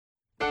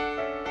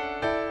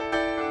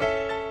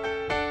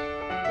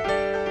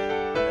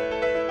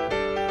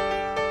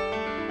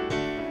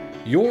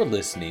You're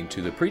listening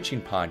to the preaching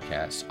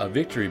podcast of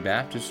Victory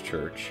Baptist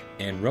Church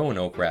in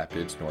Roanoke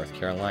Rapids, North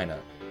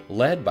Carolina,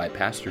 led by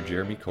Pastor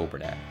Jeremy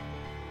Coburnack.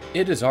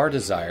 It is our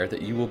desire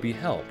that you will be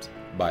helped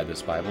by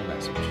this Bible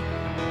message.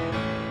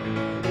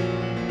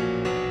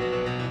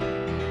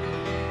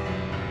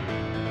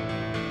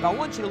 I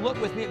want you to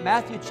look with me at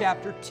Matthew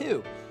chapter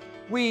 2.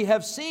 We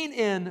have seen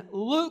in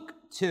Luke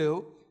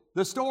 2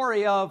 the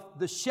story of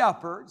the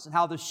shepherds and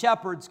how the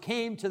shepherds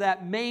came to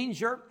that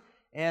manger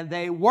and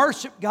they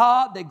worshiped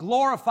God, they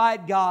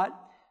glorified God.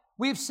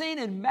 We've seen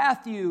in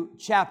Matthew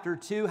chapter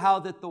 2 how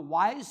that the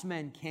wise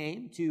men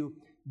came to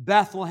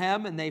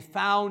Bethlehem and they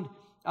found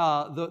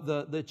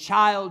the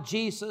child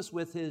Jesus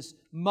with his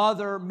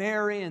mother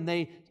Mary, and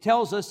they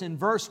tells us in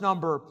verse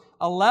number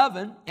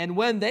 11, and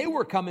when they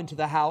were come into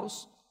the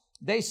house,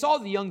 they saw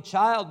the young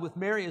child with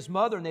Mary his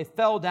mother, and they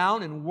fell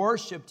down and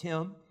worshiped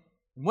him.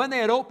 And when they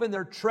had opened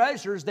their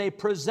treasures, they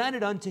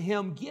presented unto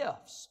him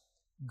gifts,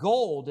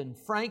 gold and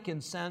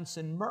frankincense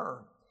and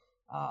myrrh.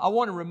 I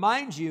want to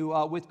remind you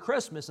with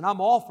Christmas, and I'm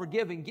all for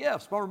giving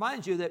gifts, but I'll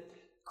remind you that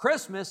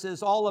Christmas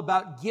is all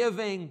about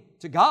giving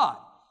to God.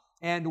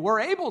 And we're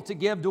able to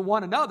give to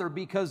one another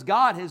because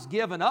God has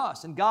given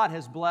us and God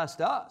has blessed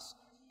us.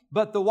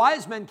 But the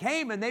wise men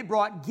came and they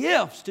brought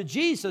gifts to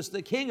Jesus,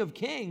 the King of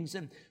Kings.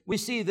 And we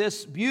see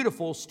this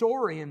beautiful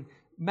story in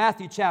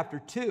Matthew chapter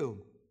 2.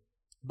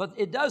 But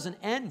it doesn't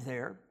end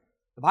there.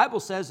 The Bible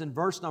says in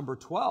verse number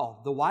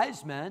 12, the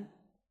wise men,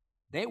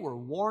 they were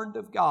warned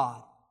of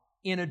God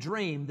in a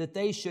dream that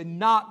they should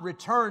not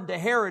return to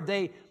Herod.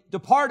 They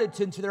departed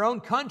into their own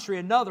country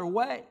another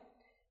way.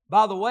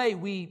 By the way,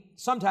 we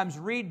sometimes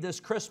read this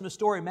Christmas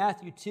story,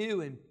 Matthew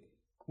 2, and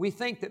we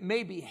think that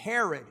maybe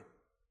Herod,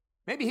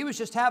 maybe he was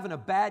just having a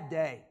bad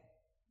day.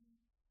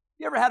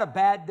 You ever had a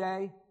bad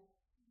day?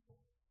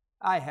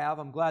 I have.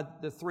 I'm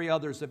glad the three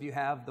others of you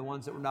have, the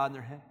ones that were nodding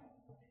their head.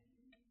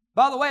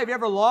 By the way, have you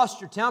ever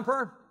lost your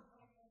temper?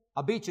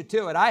 I'll beat you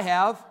to it. I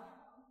have.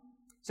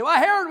 So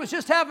Herod was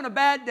just having a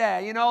bad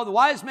day. You know, the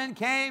wise men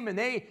came and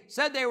they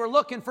said they were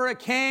looking for a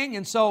king.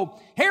 And so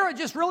Herod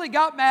just really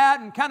got mad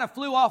and kind of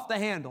flew off the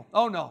handle.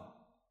 Oh no.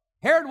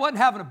 Herod wasn't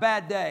having a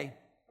bad day.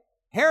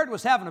 Herod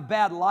was having a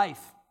bad life.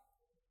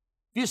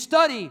 If you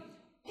study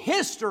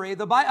history,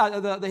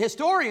 the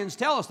historians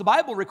tell us the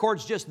Bible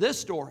records just this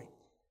story.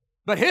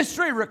 But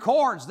history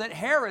records that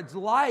Herod's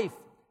life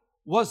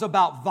was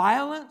about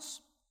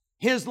violence.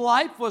 His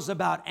life was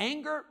about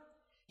anger.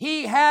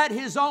 He had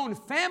his own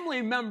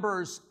family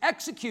members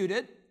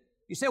executed.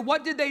 You say,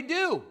 what did they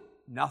do?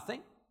 Nothing.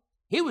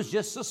 He was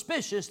just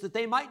suspicious that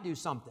they might do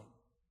something.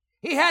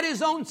 He had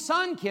his own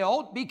son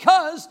killed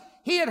because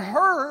he had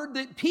heard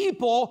that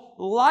people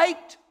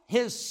liked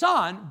his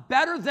son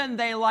better than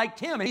they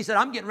liked him. And he said,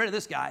 I'm getting rid of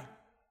this guy.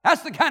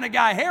 That's the kind of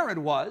guy Herod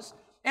was.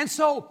 And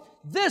so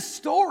this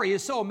story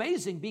is so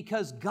amazing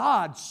because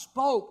God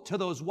spoke to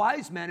those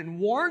wise men and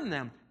warned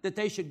them that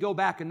they should go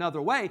back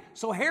another way,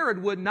 so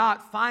Herod would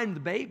not find the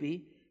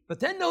baby. But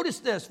then notice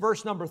this,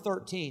 verse number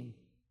 13.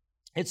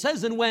 It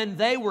says, and when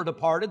they were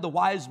departed, the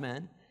wise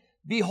men,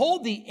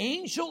 behold, the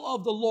angel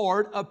of the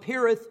Lord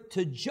appeareth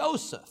to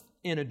Joseph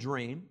in a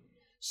dream,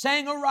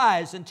 saying,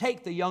 arise and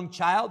take the young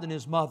child and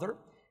his mother,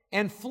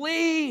 and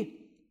flee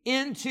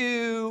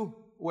into,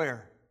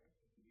 where?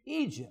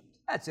 Egypt.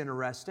 That's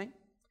interesting.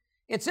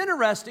 It's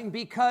interesting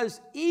because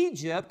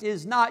Egypt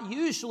is not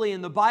usually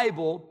in the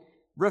Bible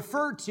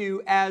referred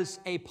to as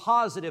a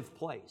positive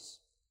place.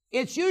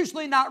 It's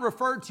usually not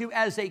referred to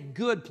as a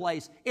good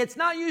place. It's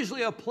not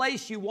usually a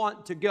place you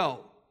want to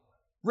go.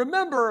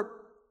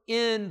 Remember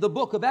in the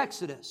book of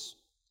Exodus,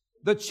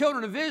 the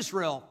children of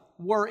Israel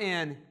were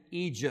in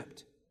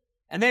Egypt.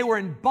 And they were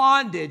in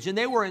bondage and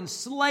they were in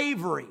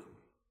slavery.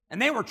 And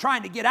they were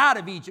trying to get out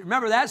of Egypt.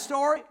 Remember that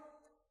story?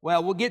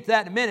 Well, we'll get to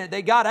that in a minute.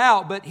 They got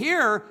out. But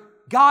here,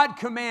 God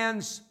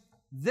commands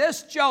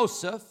this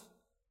Joseph,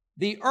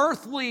 the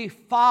earthly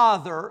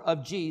father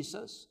of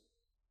Jesus,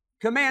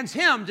 commands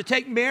him to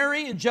take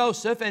Mary and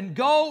Joseph and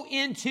go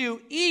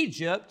into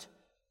Egypt,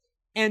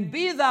 and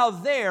be thou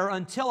there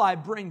until I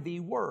bring thee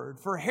word,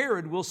 for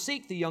Herod will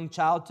seek the young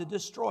child to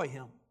destroy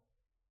him.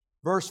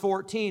 Verse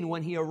 14,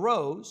 when he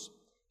arose,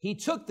 he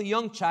took the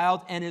young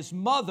child and his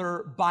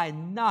mother by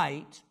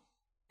night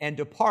and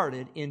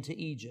departed into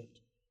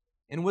Egypt,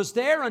 and was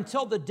there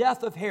until the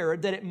death of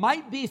Herod, that it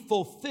might be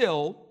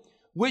fulfilled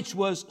which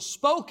was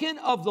spoken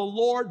of the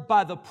Lord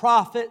by the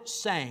prophet,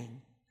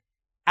 saying,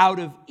 out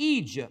of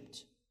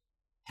Egypt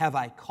have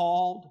I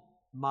called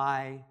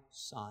my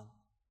son.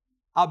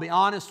 I'll be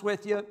honest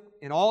with you,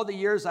 in all the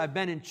years I've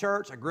been in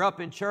church, I grew up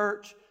in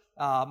church.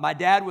 My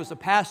dad was a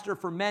pastor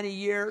for many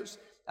years.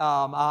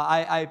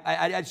 I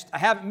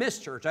haven't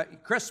missed church.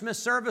 Christmas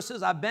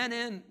services I've been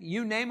in,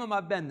 you name them,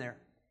 I've been there.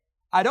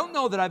 I don't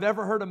know that I've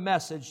ever heard a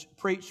message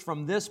preached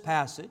from this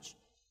passage.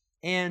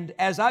 And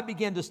as I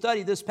began to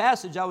study this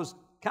passage, I was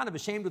kind of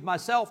ashamed with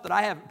myself that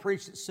I haven't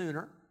preached it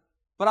sooner.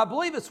 But I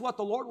believe it's what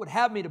the Lord would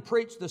have me to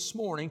preach this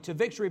morning to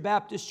Victory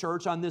Baptist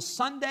Church on this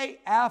Sunday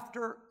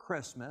after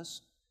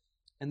Christmas.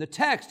 And the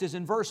text is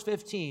in verse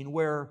 15,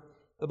 where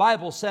the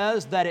Bible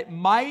says that it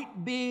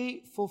might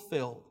be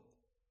fulfilled,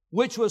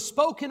 which was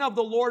spoken of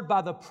the Lord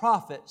by the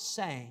prophet,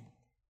 saying,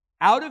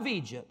 out of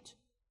Egypt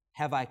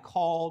have I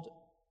called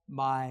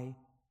my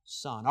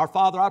son. Our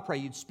Father, I pray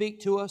You'd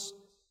speak to us.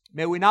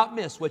 May we not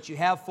miss what You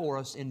have for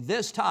us in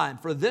this time,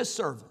 for this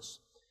service.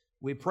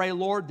 We pray,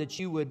 Lord, that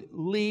You would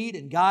lead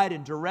and guide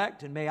and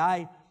direct, and may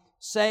I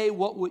say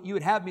what You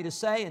would have me to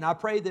say, and I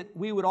pray that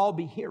we would all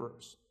be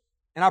hearers.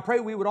 And I pray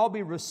we would all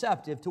be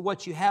receptive to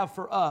what You have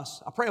for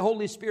us. I pray,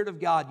 Holy Spirit of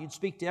God, You'd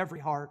speak to every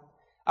heart.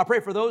 I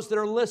pray for those that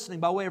are listening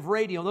by way of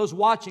radio, those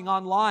watching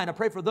online. I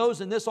pray for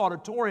those in this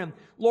auditorium,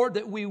 Lord,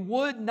 that we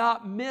would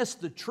not miss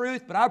the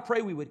truth, but I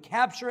pray we would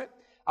capture it.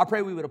 I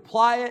pray we would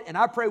apply it, and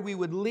I pray we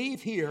would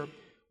leave here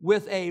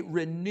with a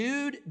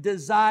renewed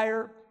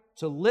desire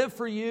to live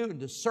for You and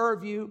to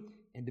serve You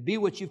and to be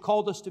what You've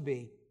called us to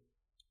be.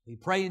 We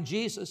pray in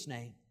Jesus'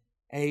 name,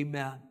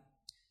 amen.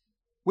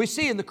 We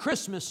see in the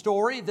Christmas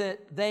story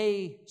that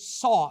they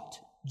sought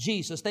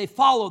Jesus. They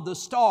followed the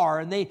star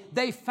and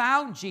they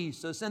found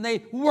Jesus and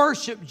they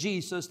worshiped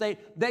Jesus.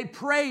 They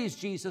praised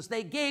Jesus.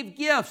 They gave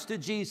gifts to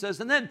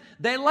Jesus, and then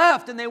they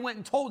left and they went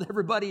and told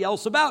everybody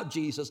else about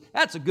Jesus.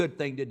 That's a good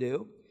thing to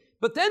do.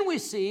 But then we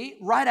see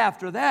right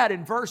after that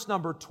in verse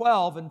number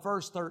 12 and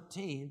verse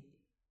 13,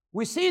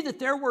 we see that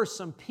there were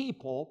some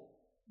people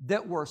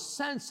that were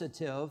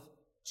sensitive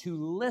to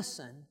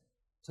listen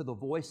to the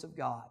voice of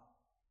God.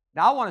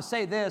 Now I want to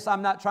say this,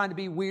 I'm not trying to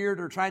be weird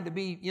or trying to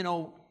be,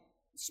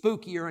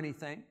 spooky or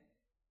anything.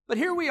 But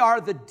here we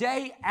are the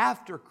day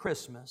after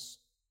Christmas,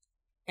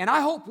 and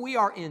I hope we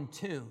are in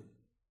tune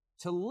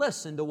to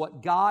listen to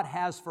what God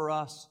has for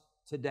us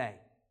today.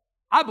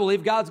 I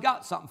believe God's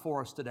got something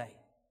for us today.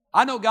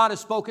 I know God has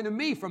spoken to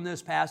me from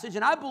this passage,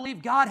 and I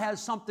believe God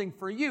has something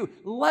for you.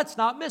 Let's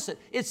not miss it.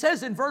 It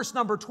says in verse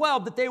number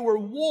 12 that they were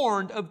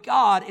warned of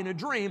God in a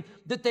dream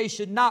that they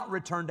should not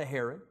return to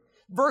Herod.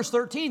 Verse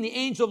 13, the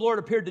angel of the Lord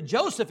appeared to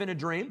Joseph in a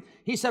dream.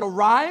 He said,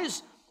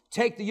 arise,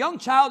 take the young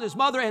child, his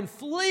mother, and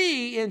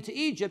flee into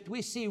Egypt.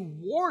 We see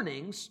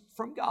warnings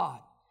from God.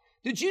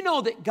 Did you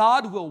know that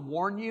God will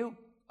warn you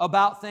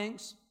about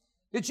things?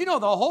 Did you know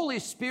the Holy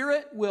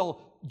Spirit will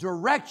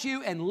direct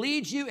you and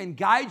lead you and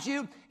guide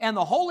you, and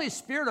the Holy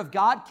Spirit of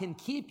God can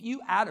keep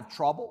you out of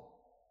trouble?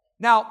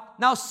 Now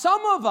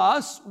some of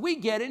us, we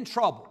get in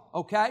trouble,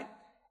 okay?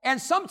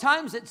 And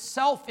sometimes it's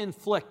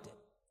self-inflicted.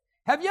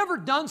 Have you ever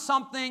done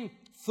something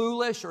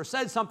foolish or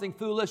said something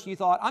foolish and you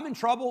thought, I'm in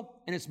trouble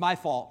and it's my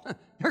fault?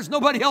 There's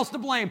nobody else to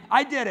blame.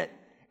 I did it.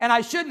 And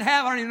I shouldn't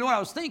have. I don't even know what I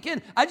was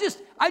thinking. I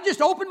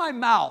just opened my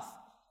mouth.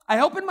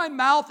 I opened my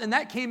mouth and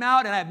that came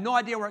out, and I have no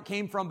idea where it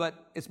came from, but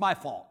it's my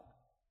fault.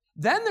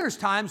 Then there's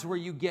times where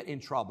you get in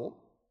trouble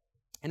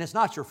and it's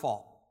not your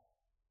fault.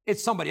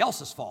 It's somebody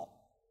else's fault.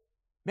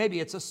 Maybe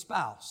it's a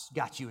spouse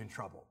got you in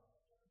trouble.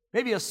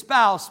 Maybe a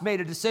spouse made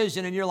a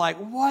decision and you're like,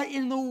 what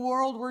in the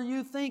world were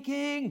you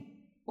thinking?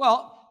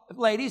 Well,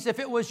 ladies, if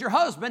it was your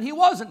husband, he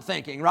wasn't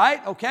thinking,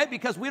 right? Okay,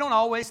 because we don't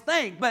always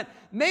think. But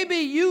maybe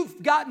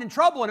you've gotten in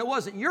trouble and it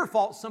wasn't your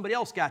fault. Somebody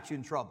else got you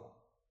in trouble.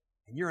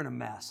 And you're in a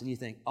mess and you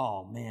think,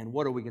 oh man,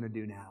 what are we going to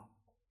do now?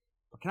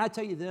 But can I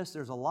tell you this?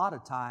 There's a lot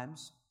of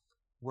times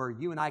where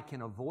you and I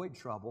can avoid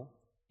trouble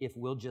if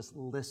we'll just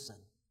listen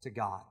to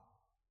God.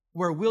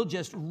 Where we'll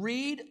just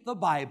read the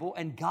Bible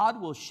and God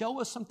will show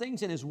us some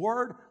things in His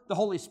Word. The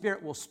Holy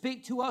Spirit will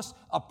speak to us.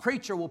 A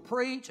preacher will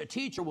preach. A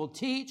teacher will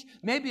teach.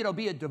 Maybe it'll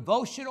be a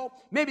devotional.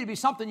 Maybe it'll be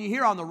something you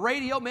hear on the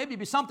radio. Maybe it'll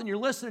be something you're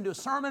listening to a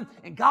sermon,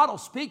 and God will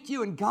speak to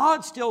you, and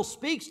God still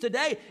speaks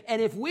today.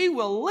 And if we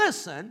will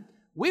listen,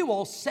 we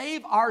will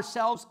save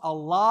ourselves a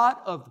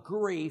lot of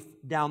grief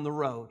down the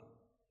road.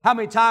 How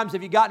many times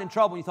have you gotten in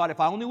trouble and you thought, if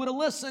I only would have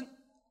listened,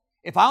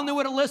 if I only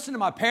would have listened to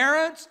my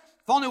parents,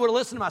 if I only would have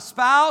listened to my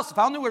spouse, if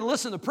I only would have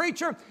listened to the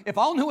preacher, if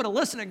I only would have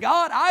listened to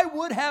God, I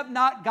would have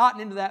not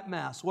gotten into that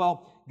mess.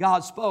 Well,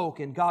 God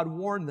spoke and God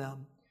warned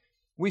them.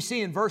 We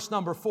see in verse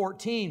number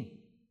 14,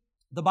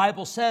 the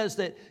Bible says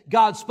that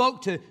God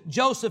spoke to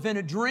Joseph in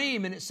a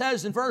dream, and it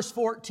says in verse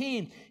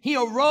 14, he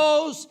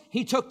arose,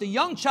 he took the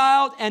young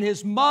child and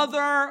his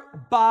mother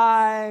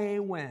by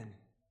when?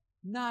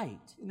 Night.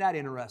 Isn't that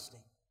interesting?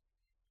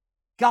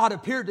 God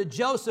appeared to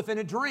Joseph in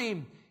a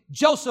dream.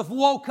 Joseph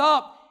woke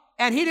up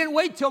and he didn't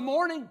wait till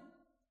morning.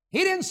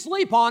 He didn't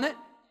sleep on it.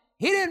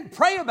 He didn't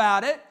pray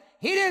about it.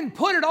 He didn't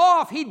put it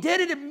off. He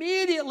did it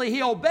immediately.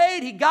 He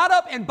obeyed. He got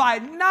up, and by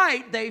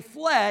night they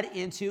fled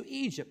into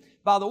Egypt.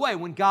 By the way,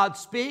 when God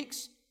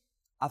speaks,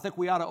 I think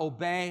we ought to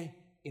obey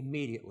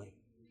immediately.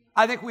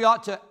 I think we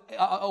ought to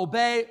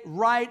obey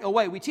right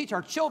away. We teach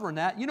our children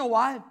that. You know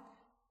why?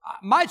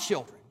 My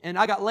children, and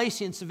I got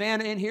Lacey and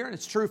Savannah in here, and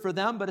it's true for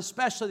them, but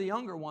especially the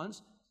younger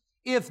ones,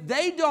 if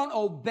they don't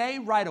obey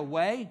right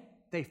away,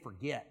 they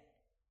forget.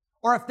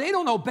 Or if they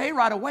don't obey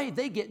right away,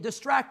 they get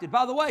distracted.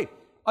 By the way,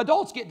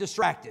 adults get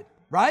distracted,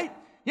 right?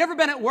 You ever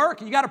been at work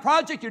and you got a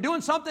project, you're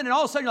doing something, and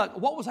all of a sudden you're like,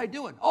 what was I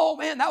doing? Oh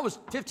man, that was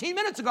 15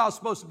 minutes ago I was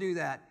supposed to do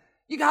that.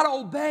 You got to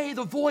obey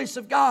the voice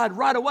of God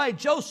right away.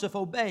 Joseph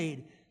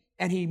obeyed,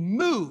 and he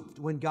moved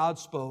when God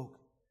spoke.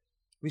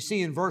 We see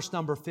in verse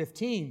number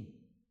 15,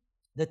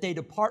 that they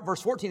depart.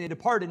 Verse 14, they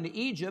departed into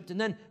Egypt.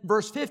 And then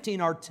verse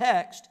 15, our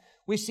text,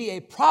 we see a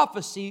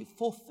prophecy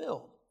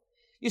fulfilled.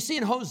 You see,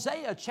 in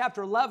Hosea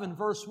chapter 11,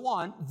 verse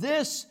 1,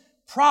 this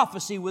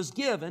prophecy was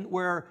given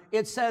where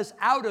it says,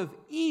 out of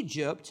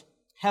Egypt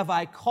have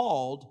I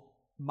called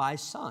my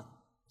son.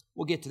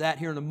 We'll get to that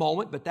here in a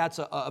moment, but that's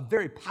a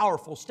very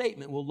powerful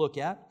statement we'll look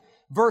at.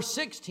 Verse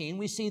 16,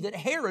 we see that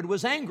Herod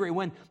was angry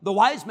when the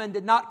wise men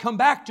did not come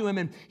back to him,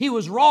 and he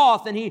was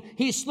wroth, and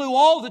he slew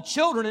all the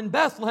children in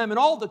Bethlehem and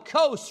all the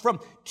coasts from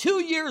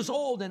 2 years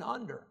old and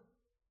under.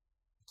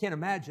 Can't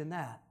imagine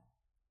that.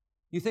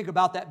 You think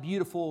about that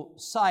beautiful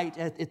sight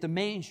at the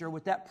manger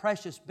with that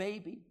precious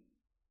baby.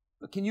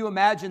 But can you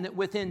imagine that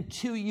within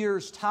 2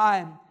 years'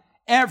 time,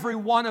 every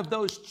one of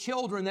those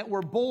children that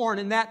were born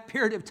in that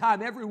period of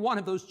time, every one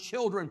of those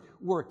children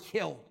were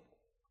killed.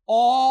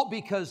 All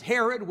because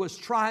Herod was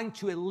trying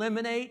to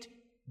eliminate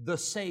the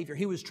Savior.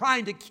 He was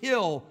trying to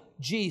kill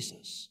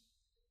Jesus.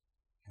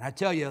 And I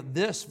tell you,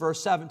 this,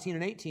 verse 17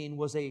 and 18,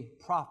 was a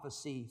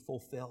prophecy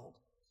fulfilled.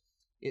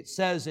 It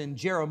says in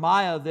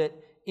Jeremiah that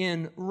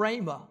in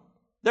Ramah,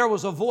 there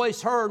was a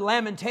voice heard,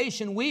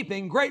 lamentation,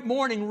 weeping, great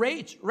mourning,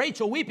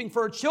 Rachel weeping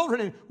for her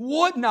children, and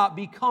would not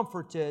be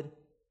comforted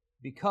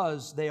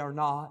because they are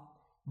not.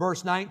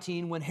 Verse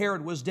 19, when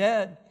Herod was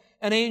dead,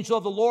 an angel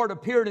of the Lord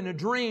appeared in a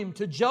dream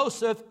to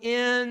Joseph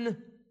in,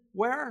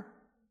 where?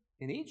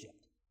 In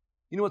Egypt.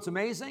 You know what's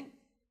amazing?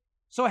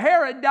 So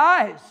Herod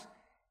dies.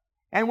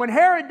 And when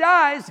Herod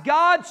dies,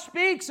 God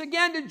speaks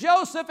again to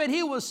Joseph, and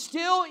he was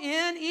still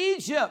in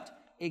Egypt,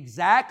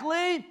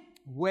 exactly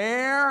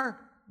where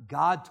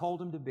God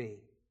told him to be.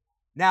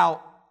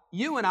 Now,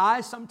 you and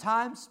I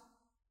sometimes,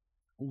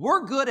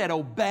 we're good at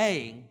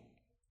obeying,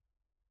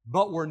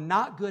 but we're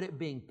not good at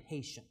being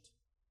patient.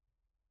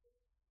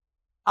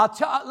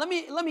 Let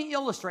me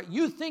illustrate.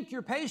 You think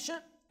you're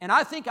patient, and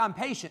I think I'm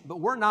patient, but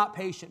we're not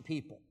patient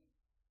people.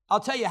 I'll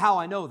tell you how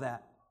I know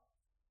that.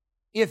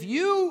 If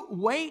you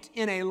wait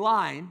in a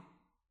line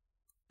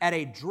at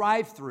a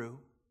drive-thru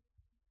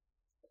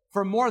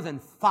for more than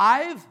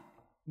 5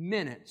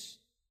 minutes,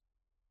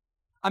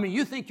 I mean,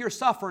 you think you're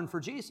suffering for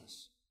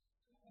Jesus.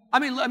 I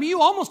mean,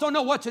 you almost don't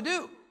know what to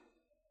do.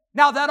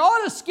 Now, that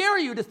ought to scare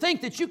you to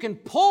think that you can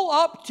pull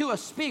up to a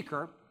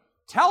speaker,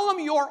 tell them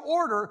your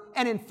order,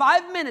 and in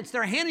 5 minutes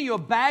they're handing you a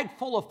bag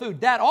full of food.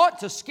 That ought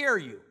to scare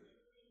you,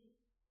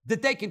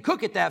 that they can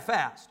cook it that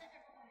fast.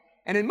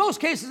 And in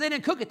most cases, they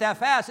didn't cook it that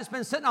fast. It's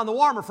been sitting on the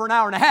warmer for an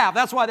hour and a half.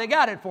 That's why they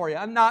got it for you.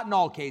 I'm not in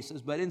all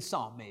cases, but in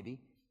some maybe.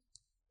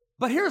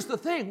 But here's the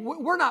thing.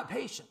 We're not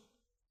patient.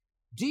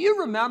 Do you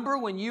remember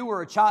when you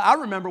were a child?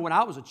 I remember when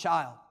I was a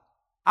child.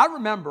 I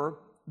remember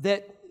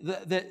that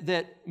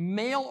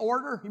mail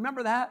order. You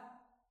remember that?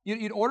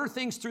 You'd order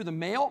things through the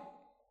mail.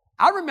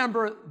 I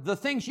remember the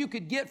things you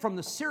could get from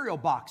the cereal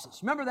boxes.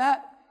 Remember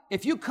that?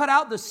 If you cut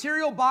out the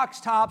cereal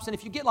box tops, and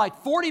if you get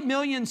like 40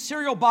 million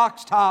cereal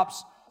box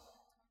tops,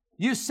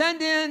 you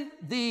send in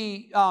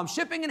the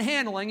shipping and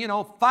handling,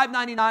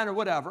 $5.99 or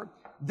whatever.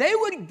 They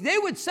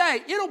would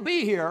say, it'll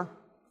be here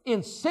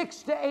in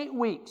 6 to 8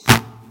 weeks.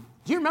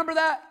 Do you remember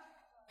that?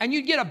 And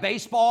you'd get a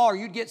baseball or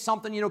you'd get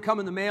something, come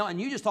in the mail,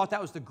 and you just thought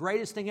that was the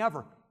greatest thing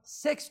ever.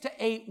 6 to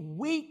 8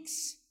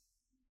 weeks.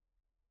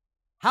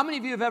 How many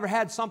of you have ever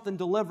had something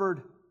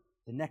delivered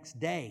the next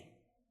day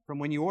from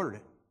when you ordered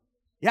it?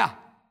 Yeah.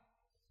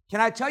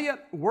 Can I tell you,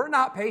 we're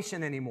not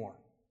patient anymore.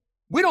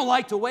 We don't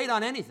like to wait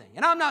on anything.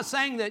 And I'm not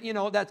saying that,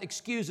 that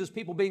excuses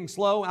people being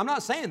slow. I'm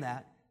not saying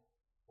that.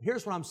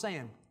 Here's what I'm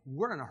saying.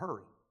 We're in a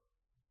hurry.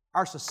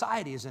 Our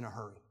society is in a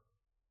hurry.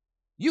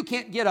 You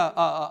can't get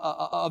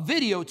a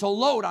video to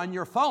load on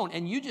your phone,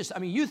 and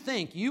you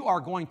think you are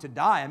going to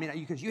die.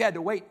 Because you had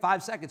to wait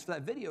 5 seconds for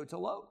that video to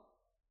load.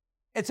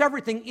 It's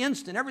everything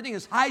instant. Everything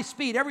is high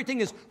speed.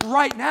 Everything is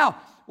right now.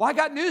 Well, I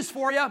got news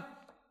for you.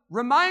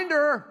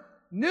 Reminder,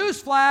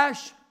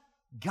 newsflash,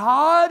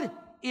 God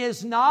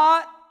is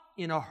not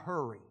in a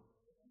hurry.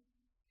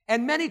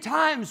 And many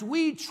times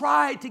we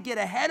try to get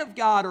ahead of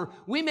God, or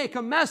we make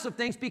a mess of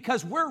things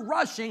because we're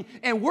rushing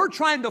and we're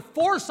trying to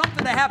force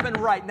something to happen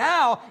right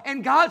now.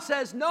 And God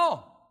says,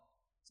 no,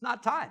 it's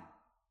not time.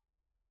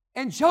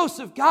 And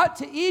Joseph got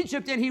to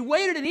Egypt, and he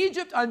waited in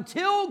Egypt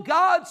until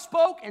God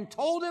spoke and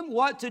told him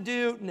what to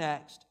do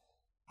next.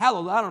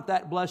 Hallelujah. I don't know if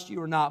that blessed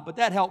you or not, but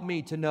that helped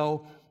me to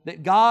know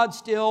that God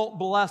still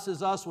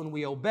blesses us when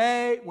we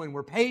obey, when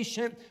we're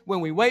patient, when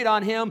we wait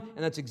on Him,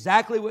 and that's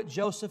exactly what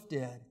Joseph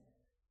did.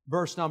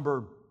 Verse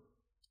number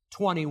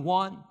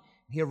 21,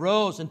 he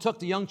arose and took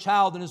the young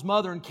child and his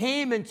mother and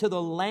came into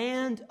the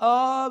land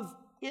of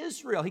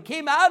Israel. He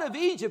came out of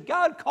Egypt.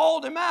 God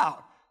called him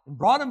out and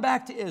brought him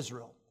back to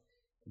Israel.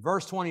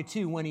 Verse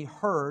 22, when he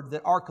heard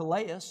that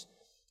Archelaus,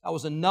 that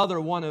was another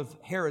one of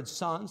Herod's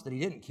sons that he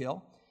didn't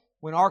kill,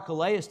 when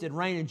Archelaus did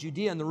reign in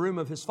Judea in the room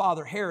of his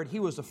father Herod, he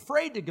was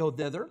afraid to go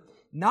thither,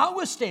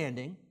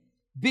 notwithstanding,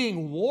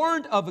 being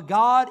warned of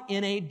God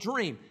in a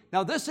dream.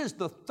 Now, this is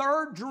the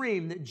third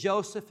dream that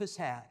Joseph has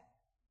had.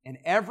 And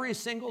every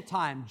single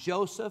time,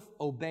 Joseph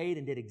obeyed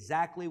and did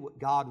exactly what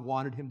God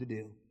wanted him to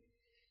do.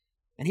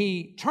 And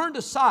he turned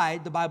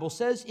aside, the Bible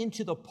says,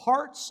 into the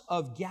parts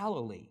of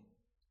Galilee.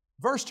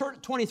 Verse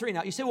 23.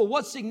 Now, you say, well,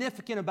 what's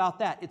significant about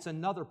that? It's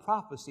another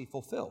prophecy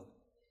fulfilled.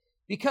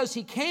 Because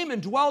he came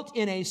and dwelt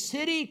in a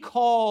city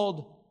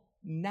called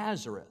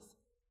Nazareth,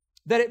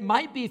 that it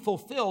might be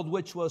fulfilled,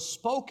 which was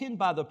spoken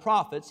by the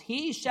prophets,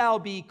 he shall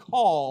be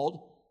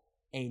called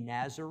a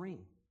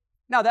Nazarene.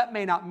 Now, that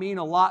may not mean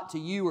a lot to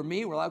you or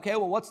me. We're like, okay,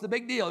 well, what's the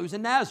big deal? He was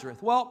in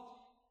Nazareth. Well,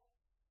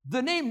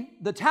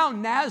 the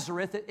town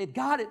Nazareth, it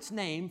got its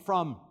name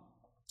from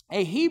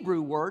a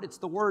Hebrew word. It's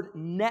the word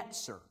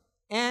netzer,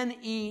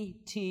 N-E-T-Z-E-R.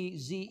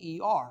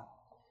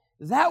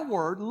 That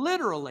word,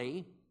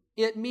 literally,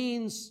 it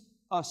means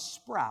a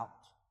sprout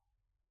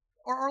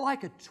or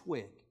like a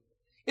twig.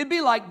 It'd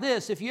be like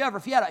this if you ever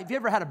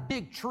had a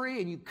big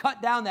tree and you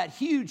cut down that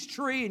huge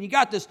tree and you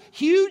got this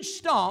huge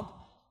stump,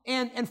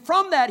 and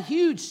from that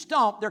huge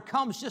stump there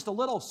comes just a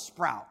little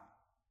sprout.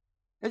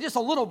 And just a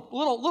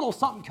little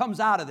something comes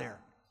out of there.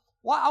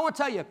 Well, I want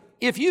to tell you,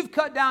 if you've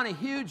cut down a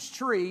huge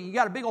tree, you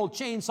got a big old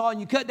chainsaw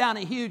and you cut down a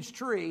huge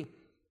tree,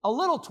 a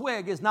little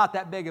twig is not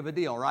that big of a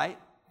deal, right?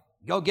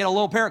 Go get a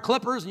little pair of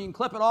clippers and you can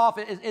clip it off.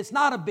 It's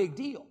not a big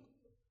deal.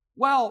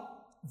 Well,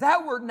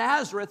 that word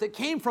Nazareth, it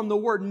came from the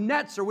word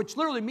netzer, which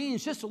literally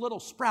means just a little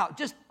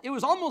sprout. It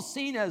was almost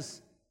seen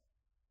as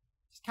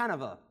kind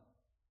of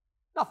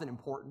nothing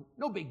important,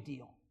 no big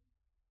deal.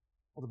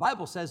 Well, the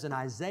Bible says in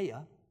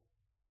Isaiah,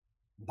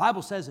 the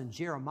Bible says in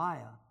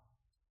Jeremiah,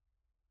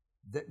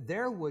 that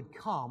there would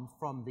come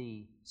from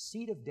the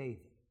seed of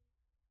David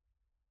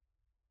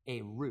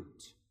a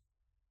root.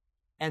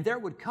 And there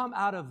would come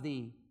out of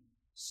the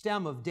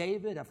stem of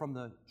David, from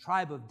the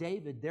tribe of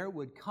David, there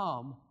would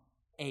come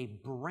a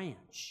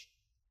branch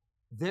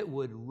that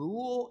would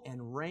rule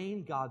and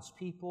reign God's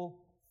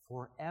people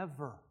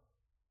forever.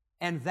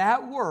 And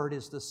that word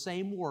is the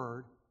same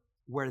word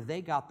where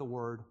they got the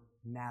word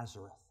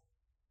Nazareth.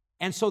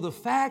 And so the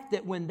fact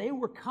that when they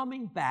were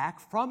coming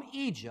back from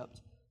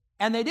Egypt,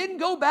 and they didn't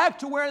go back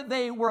to where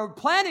they were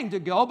planning to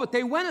go, but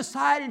they went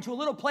aside into a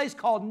little place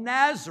called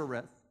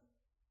Nazareth.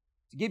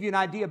 To give you an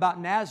idea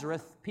about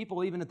Nazareth,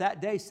 people even at that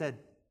day said,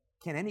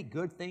 can any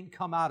good thing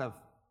come out of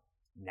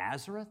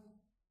Nazareth?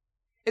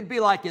 It'd be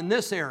like in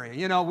this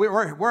area,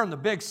 we're in the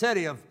big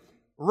city of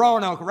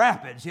Roanoke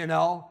Rapids, and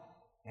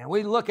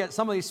we look at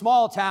some of these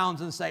small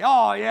towns and say,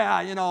 oh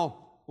yeah,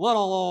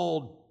 little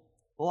old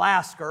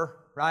Lasker,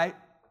 right?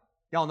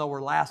 Y'all know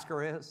where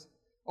Lasker is?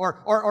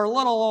 Or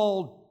little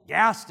old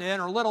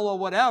Gaston or little or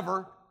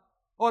whatever.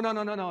 Oh,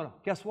 no.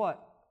 Guess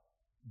what?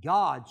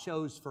 God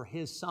chose for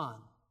His Son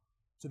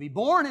to be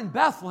born in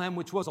Bethlehem,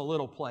 which was a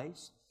little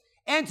place,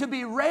 and to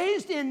be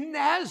raised in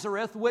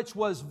Nazareth, which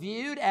was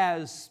viewed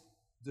as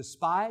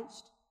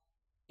despised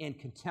and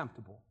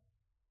contemptible.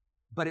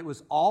 But it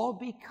was all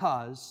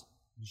because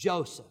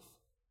Joseph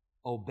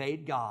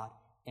obeyed God,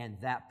 and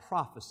that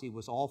prophecy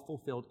was all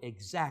fulfilled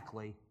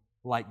exactly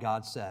like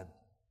God said.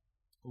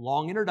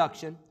 Long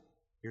introduction.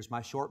 Here's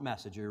my short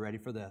message. Are you ready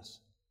for this?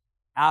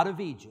 Out of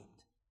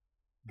Egypt,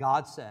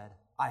 God said,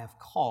 I have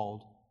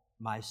called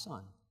my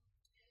son.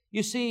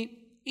 You see,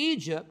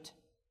 Egypt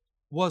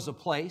was a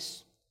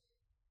place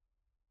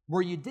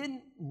where you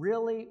didn't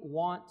really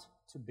want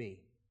to be.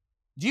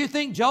 Do you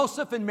think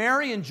Joseph and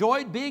Mary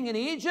enjoyed being in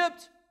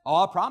Egypt?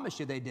 Oh, I promise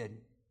you they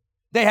didn't.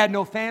 They had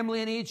no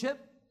family in Egypt.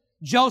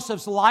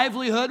 Joseph's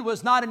livelihood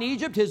was not in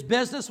Egypt. His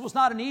business was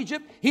not in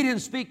Egypt. He didn't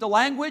speak the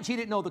language. He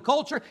didn't know the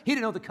culture. He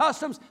didn't know the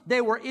customs.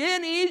 They were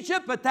in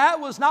Egypt, but that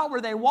was not where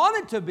they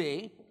wanted to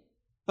be.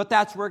 But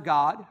that's where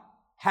God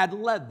had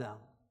led them.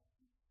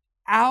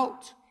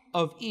 Out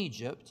of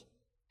Egypt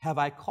have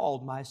I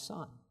called my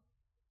son.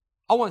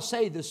 I want to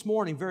say this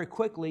morning very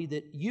quickly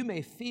that you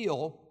may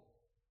feel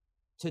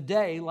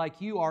today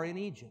like you are in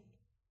Egypt.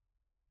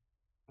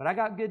 But I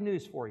got good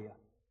news for you.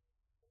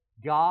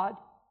 God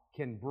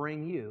can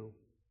bring you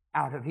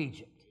out of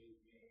Egypt.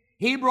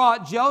 He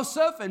brought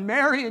Joseph and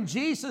Mary and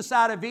Jesus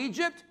out of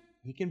Egypt.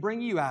 He can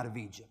bring you out of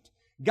Egypt.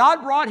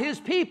 God brought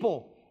His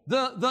people,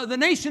 the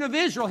nation of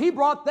Israel. He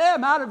brought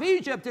them out of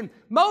Egypt. And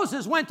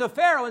Moses went to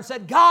Pharaoh and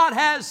said, God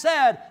has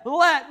said,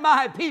 let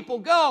my people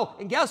go.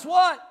 And guess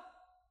what?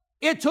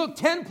 It took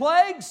 10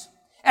 plagues.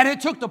 And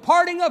it took the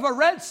parting of a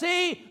Red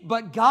Sea,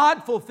 but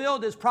God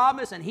fulfilled His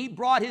promise and He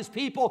brought His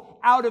people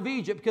out of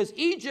Egypt, because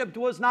Egypt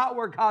was not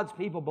where God's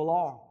people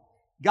belonged.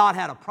 God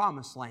had a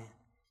promised land.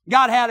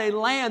 God had a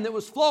land that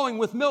was flowing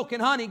with milk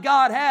and honey.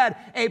 God had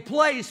a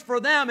place for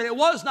them, and it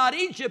was not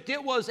Egypt.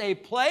 It was a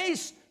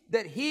place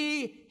that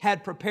He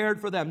had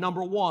prepared for them.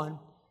 Number one,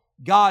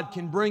 God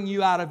can bring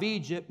you out of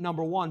Egypt,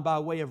 number one, by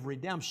way of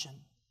redemption.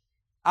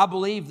 I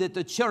believe that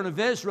the children of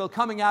Israel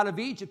coming out of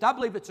Egypt, I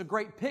believe it's a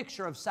great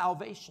picture of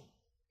salvation.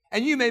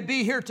 And you may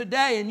be here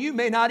today and you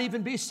may not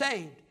even be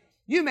saved.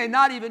 You may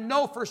not even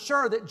know for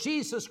sure that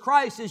Jesus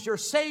Christ is your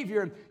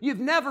Savior and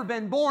you've never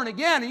been born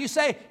again. And you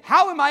say,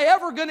 how am I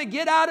ever going to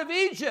get out of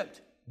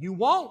Egypt? You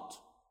won't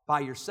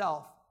by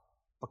yourself.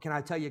 But can I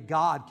tell you,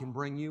 God can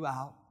bring you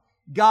out.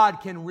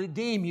 God can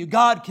redeem you.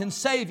 God can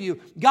save you.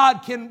 God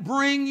can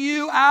bring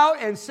you out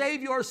and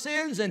save your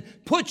sins and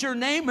put your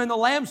name in the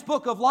Lamb's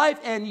Book of Life,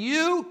 and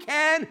you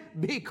can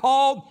be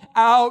called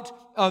out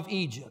of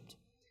Egypt.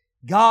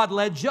 God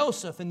led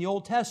Joseph in the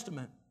Old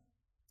Testament,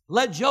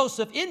 led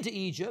Joseph into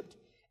Egypt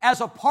as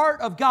a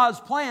part of God's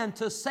plan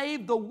to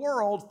save the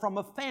world from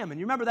a famine.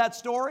 You remember that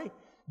story?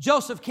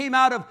 Joseph came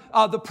out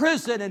of the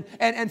prison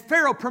and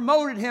Pharaoh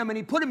promoted him and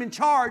he put him in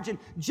charge, and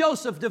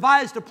Joseph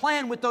devised a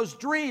plan with those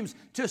dreams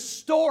to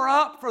store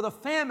up for the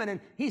famine, and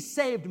he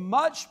saved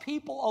much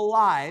people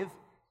alive.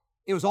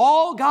 It was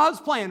all God's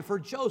plan for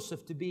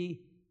Joseph to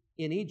be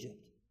in Egypt.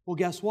 Well,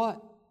 guess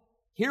what?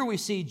 Here we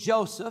see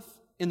Joseph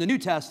in the New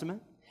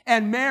Testament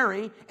and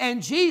Mary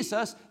and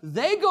Jesus.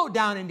 They go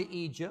down into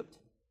Egypt,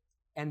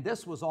 and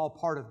this was all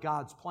part of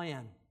God's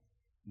plan,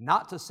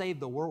 not to save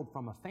the world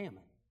from a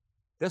famine.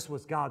 This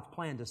was God's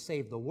plan to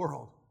save the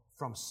world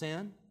from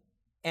sin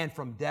and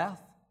from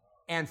death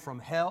and from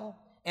hell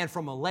and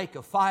from a lake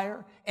of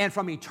fire and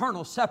from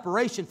eternal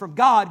separation from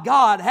God.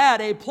 God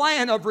had a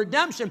plan of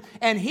redemption,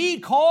 and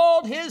He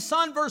called His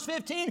Son, verse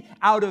 15,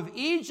 out of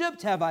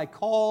Egypt have I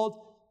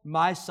called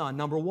my son.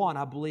 Number one,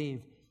 I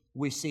believe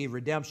we see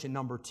redemption.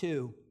 Number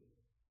two,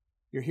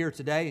 you're here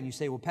today and you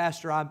say, well,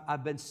 Pastor,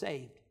 I've been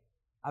saved.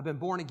 I've been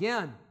born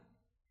again.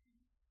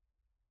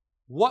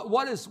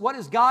 What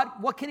is God?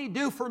 What can He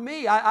do for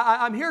me?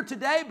 I'm here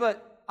today,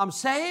 but I'm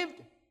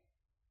saved,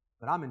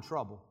 but I'm in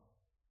trouble.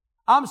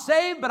 I'm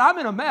saved, but I'm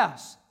in a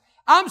mess.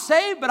 I'm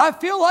saved, but I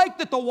feel like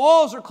that the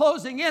walls are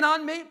closing in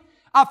on me.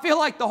 I feel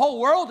like the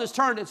whole world has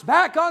turned its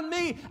back on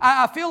me.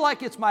 I feel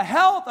like it's my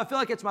health. I feel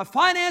like it's my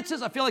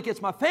finances. I feel like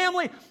it's my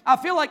family. I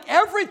feel like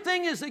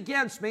everything is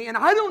against me, and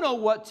I don't know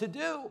what to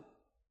do.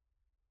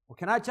 Well,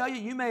 can I tell you,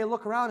 you may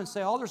look around and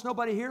say, oh, there's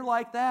nobody here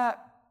like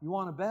that. You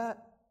want to bet?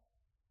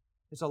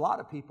 There's a lot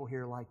of people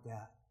here like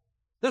that.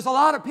 There's a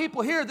lot of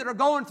people here that are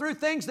going through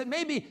things that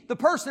maybe the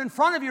person in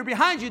front of you or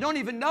behind you don't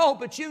even know,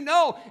 but you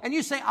know, and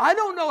you say, I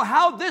don't know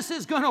how this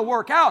is going to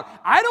work out.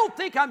 I don't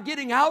think I'm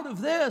getting out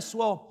of this.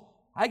 Well,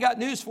 I got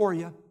news for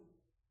you.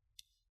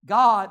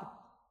 God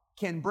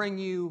can bring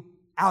you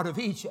out of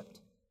Egypt.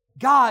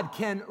 God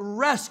can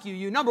rescue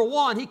you. Number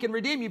one, He can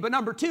redeem you. But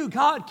number two,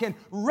 God can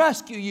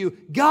rescue you.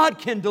 God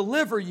can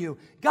deliver you.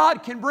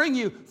 God can bring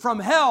you from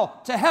hell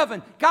to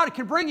heaven. God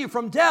can bring you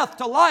from death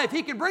to life.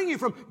 He can bring you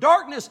from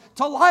darkness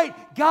to light.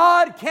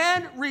 God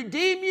can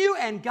redeem you,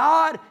 and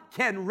God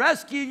can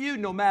rescue you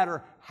no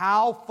matter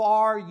how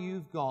far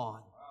you've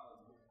gone.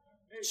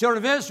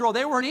 Children of Israel,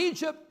 they were in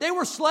Egypt. They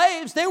were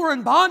slaves. They were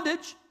in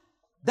bondage.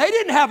 They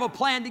didn't have a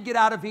plan to get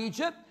out of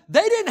Egypt.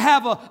 They didn't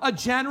have a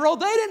general.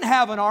 They didn't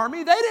have an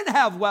army. They didn't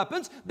have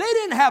weapons. They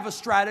didn't have a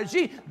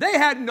strategy. They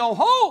had no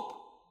hope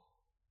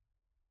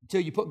until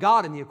you put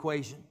God in the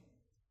equation.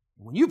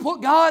 When you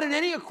put God in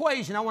any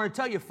equation, I want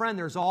to tell you, friend,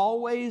 there's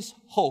always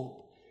hope.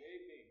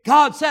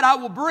 God said, I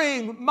will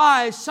bring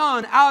my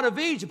son out of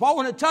Egypt. I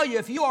want to tell you,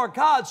 if you are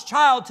God's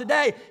child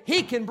today,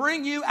 He can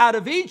bring you out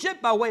of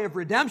Egypt by way of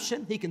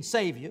redemption. He can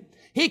save you.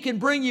 He can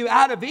bring you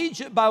out of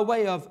Egypt by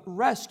way of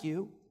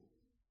rescue.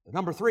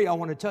 Number three, I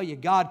want to tell you,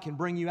 God can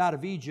bring you out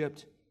of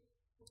Egypt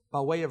by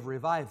way of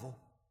revival.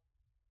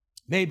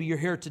 Maybe you're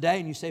here today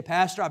and you say,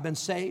 Pastor, I've been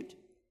saved.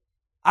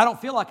 I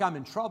don't feel like I'm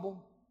in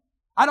trouble.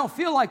 I don't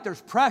feel like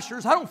there's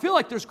pressures. I don't feel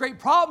like there's great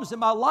problems in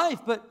my life,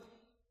 but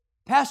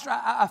Pastor,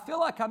 I feel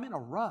like I'm in a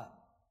rut.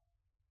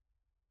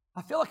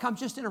 I feel like I'm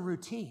just in a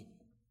routine.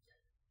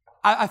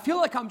 I feel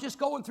like I'm just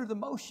going through the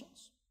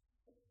motions.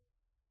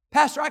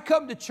 Pastor, I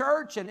come to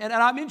church and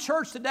I'm in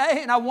church today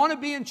and I want to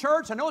be in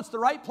church. I know it's the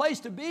right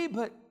place to be,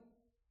 but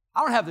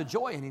I don't have the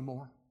joy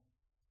anymore.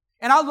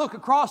 And I look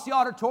across the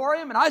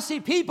auditorium and I see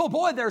people,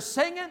 boy, they're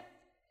singing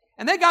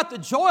and they got the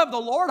joy of the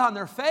Lord on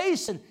their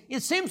face, and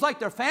it seems like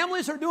their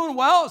families are doing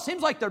well. It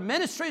seems like their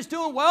ministry is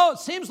doing well. It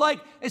seems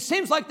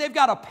like they've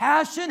got a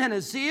passion and a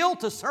zeal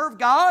to serve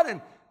God.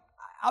 And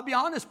I'll be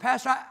honest,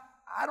 Pastor,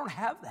 I don't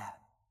have that.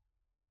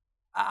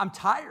 I'm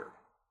tired.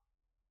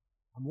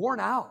 I'm worn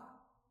out,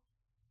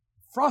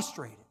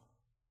 frustrated,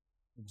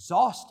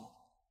 exhausted.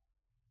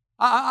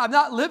 I'm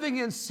not living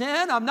in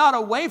sin. I'm not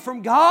away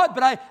from God,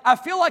 but I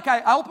feel like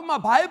I open my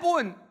Bible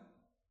and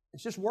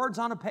it's just words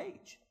on a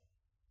page.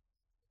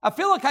 I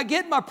feel like I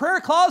get in my prayer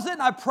closet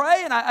and I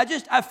pray and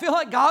I feel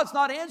like God's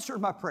not answering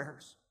my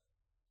prayers.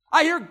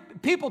 I hear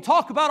people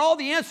talk about all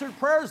the answered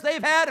prayers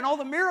they've had and all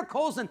the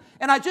miracles, and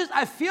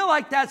I feel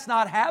like that's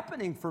not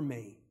happening for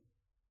me.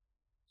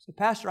 So,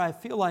 Pastor, I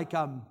feel like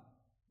I'm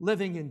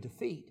living in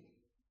defeat,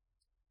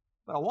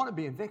 but I want to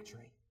be in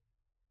victory.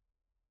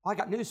 I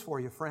got news for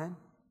you, friend.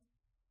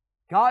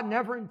 God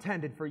never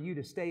intended for you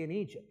to stay in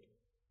Egypt.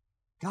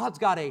 God's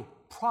got a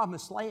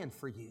promised land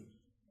for you.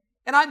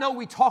 And I know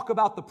we talk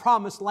about the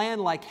promised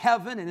land like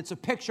heaven, and it's a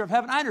picture of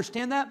heaven. I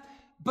understand that.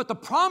 But the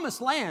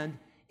promised land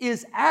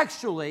is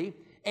actually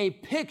a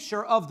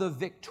picture of the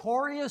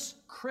victorious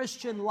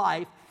Christian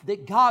life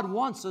that God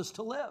wants us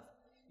to live.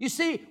 You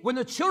see, when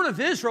the children of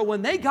Israel,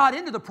 when they got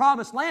into the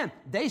promised land,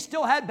 they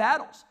still had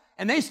battles,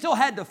 and they still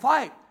had to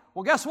fight.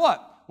 Well, guess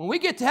what? When we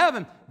get to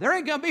heaven, there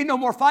ain't going to be no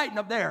more fighting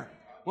up there.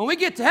 When we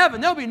get to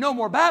heaven, there'll be no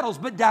more battles.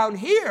 But down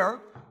here,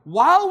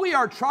 while we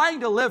are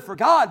trying to live for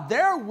God,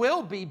 there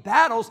will be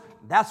battles.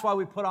 That's why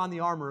we put on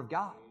the armor of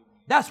God.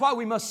 That's why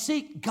we must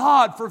seek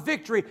God for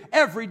victory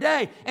every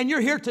day. And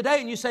you're here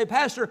today and you say,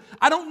 Pastor,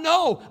 I don't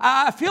know.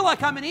 I feel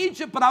like I'm in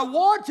Egypt, but I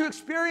want to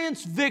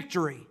experience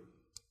victory.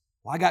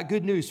 Well, I got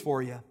good news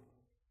for you.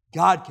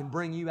 God can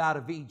bring you out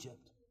of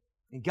Egypt.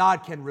 And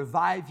God can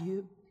revive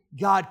you.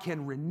 God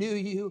can renew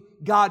you.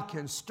 God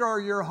can stir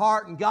your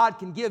heart. And God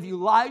can give you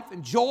life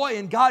and joy.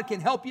 And God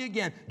can help you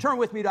again. Turn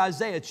with me to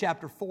Isaiah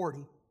chapter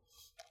 40.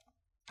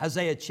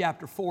 Isaiah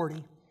chapter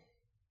 40.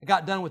 I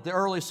got done with the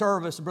early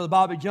service, and Brother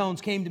Bobby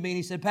Jones came to me and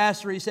he said,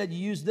 Pastor, he said, you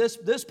use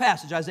this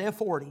passage, Isaiah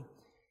 40.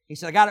 He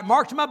said, I got it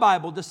marked in my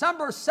Bible.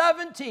 December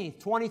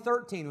 17th,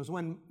 2013 was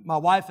when my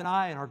wife and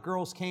I and our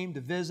girls came to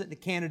visit and to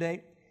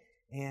candidate.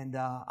 And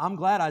I'm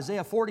glad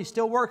Isaiah 40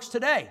 still works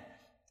today,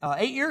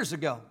 8 years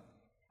ago.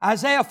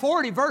 Isaiah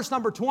 40, verse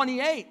number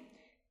 28.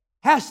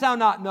 Hast thou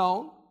not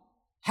known?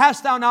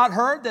 Hast thou not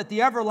heard that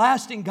the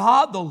everlasting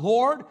God, the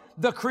Lord,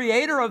 the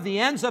creator of the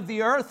ends of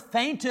the earth,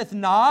 fainteth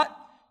not,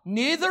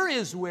 neither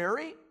is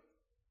weary?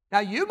 Now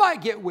you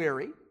might get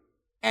weary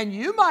and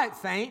you might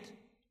faint,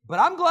 but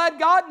I'm glad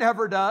God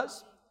never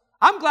does.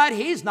 I'm glad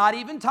He's not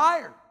even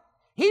tired.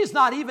 He's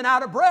not even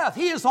out of breath.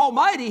 He is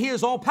almighty. He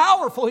is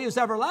all-powerful. He is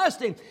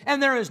everlasting.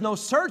 And there is no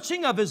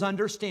searching of His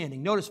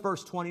understanding. Notice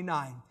verse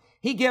 29.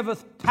 He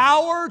giveth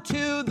power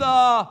to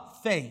the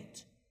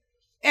faint,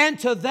 and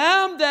to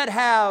them that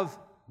have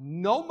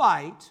no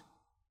might,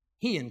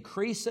 He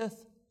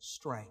increaseth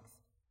strength.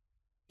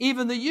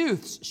 Even the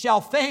youths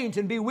shall faint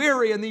and be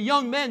weary, and the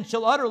young men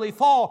shall utterly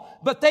fall.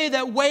 But they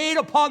that wait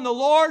upon the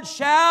Lord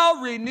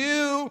shall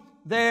renew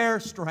their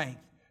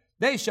strength.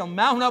 They shall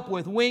mount up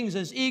with wings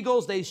as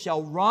eagles. They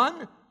shall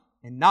run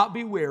and not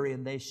be weary,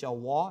 and they shall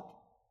walk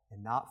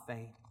and not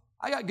faint.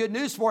 I got good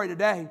news for you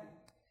today.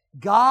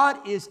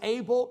 God is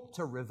able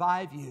to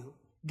revive you.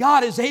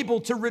 God is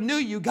able to renew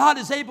you. God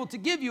is able to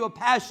give you a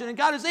passion, and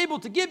God is able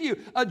to give you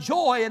a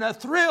joy and a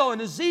thrill and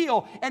a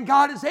zeal, and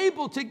God is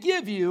able to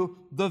give you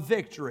the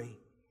victory. You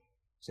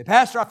say,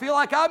 Pastor, I feel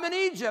like I'm in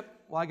Egypt.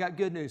 Well, I got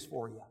good news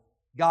for you.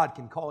 God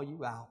can call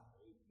you out,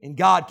 and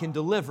God can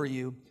deliver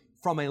you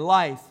from a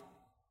life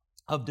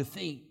of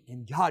defeat,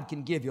 and God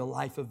can give you a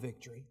life of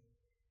victory.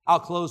 I'll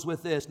close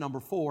with this. Number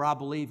 4, I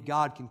believe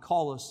God can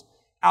call us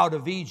out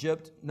of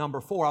Egypt.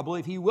 Number 4, I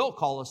believe He will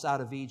call us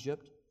out of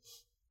Egypt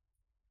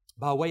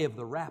by way of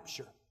the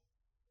rapture.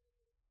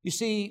 You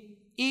see,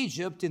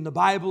 Egypt in the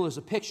Bible is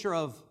a picture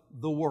of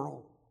the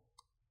world.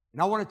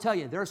 And I want to tell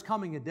you, there's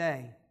coming a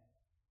day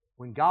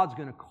when God's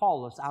going to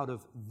call us out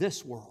of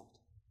this world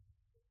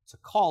to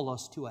call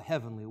us to a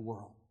heavenly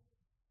world.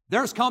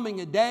 There's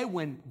coming a day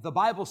when the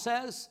Bible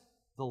says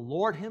the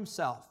Lord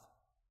Himself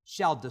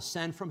shall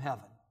descend from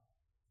heaven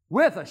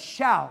with a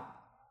shout,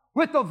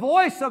 with the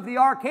voice of the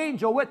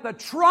archangel, with the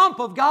trump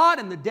of God,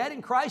 and the dead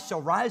in Christ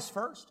shall rise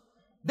first.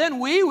 Then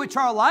we which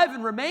are alive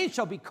and remain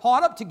shall be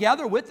caught up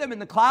together with them in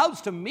the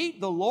clouds to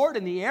meet the Lord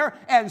in the air,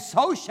 and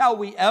so shall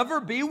we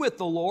ever be with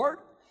the Lord.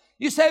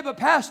 You say, but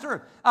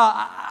Pastor,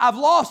 I've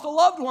lost a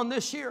loved one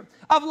this year.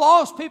 I've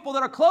lost people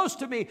that are close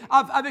to me.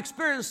 I've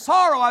experienced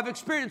sorrow. I've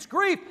experienced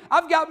grief.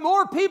 I've got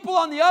more people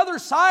on the other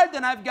side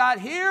than I've got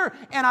here,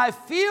 and I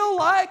feel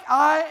like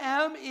I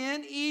am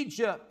in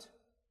Egypt.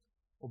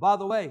 Well, by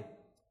the way,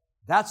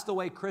 that's the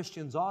way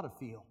Christians ought to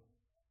feel,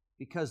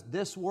 because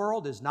this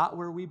world is not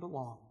where we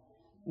belong.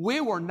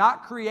 We were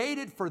not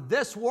created for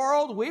this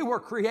world. We were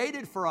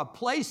created for a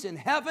place in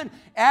heaven.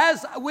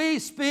 As we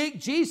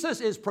speak,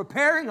 Jesus is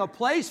preparing a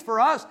place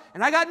for us.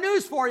 And I got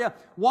news for you.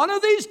 One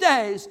of these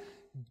days,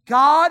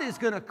 God is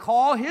going to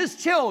call His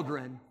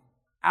children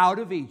out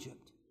of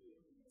Egypt.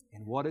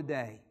 And what a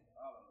day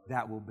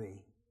that will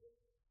be.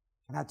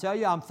 And I tell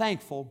you, I'm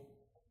thankful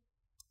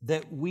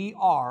that we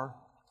are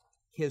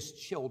His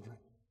children.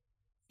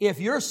 If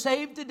you're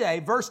saved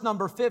today, verse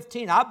number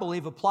 15, I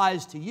believe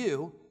applies to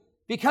you,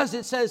 because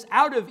it says,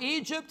 out of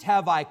Egypt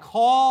have I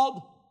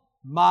called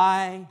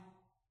my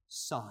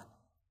son.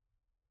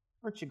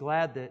 Aren't you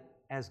glad that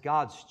as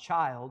God's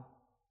child,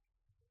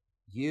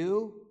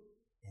 you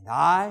and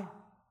I,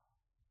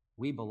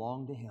 we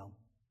belong to Him?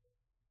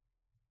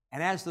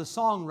 And as the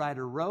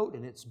songwriter wrote,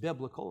 and it's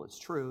biblical, it's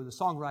true, the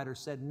songwriter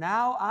said,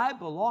 now I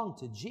belong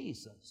to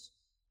Jesus,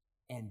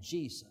 and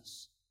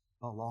Jesus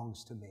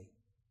belongs to me.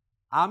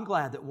 I'm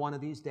glad that one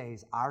of these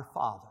days our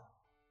Father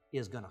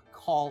is going to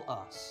call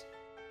us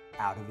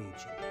out of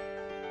Egypt.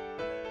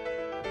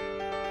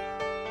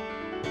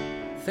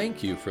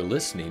 Thank you for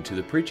listening to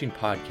the preaching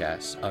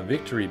podcast of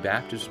Victory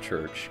Baptist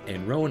Church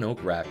in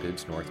Roanoke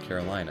Rapids, North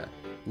Carolina,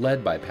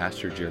 led by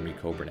Pastor Jeremy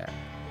Coburnack.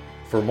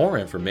 For more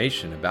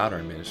information about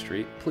our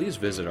ministry, please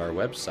visit our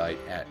website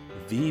at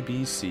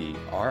vbcrr.org.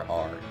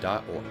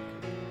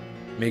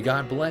 May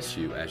God bless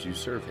you as you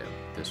serve Him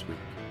this week.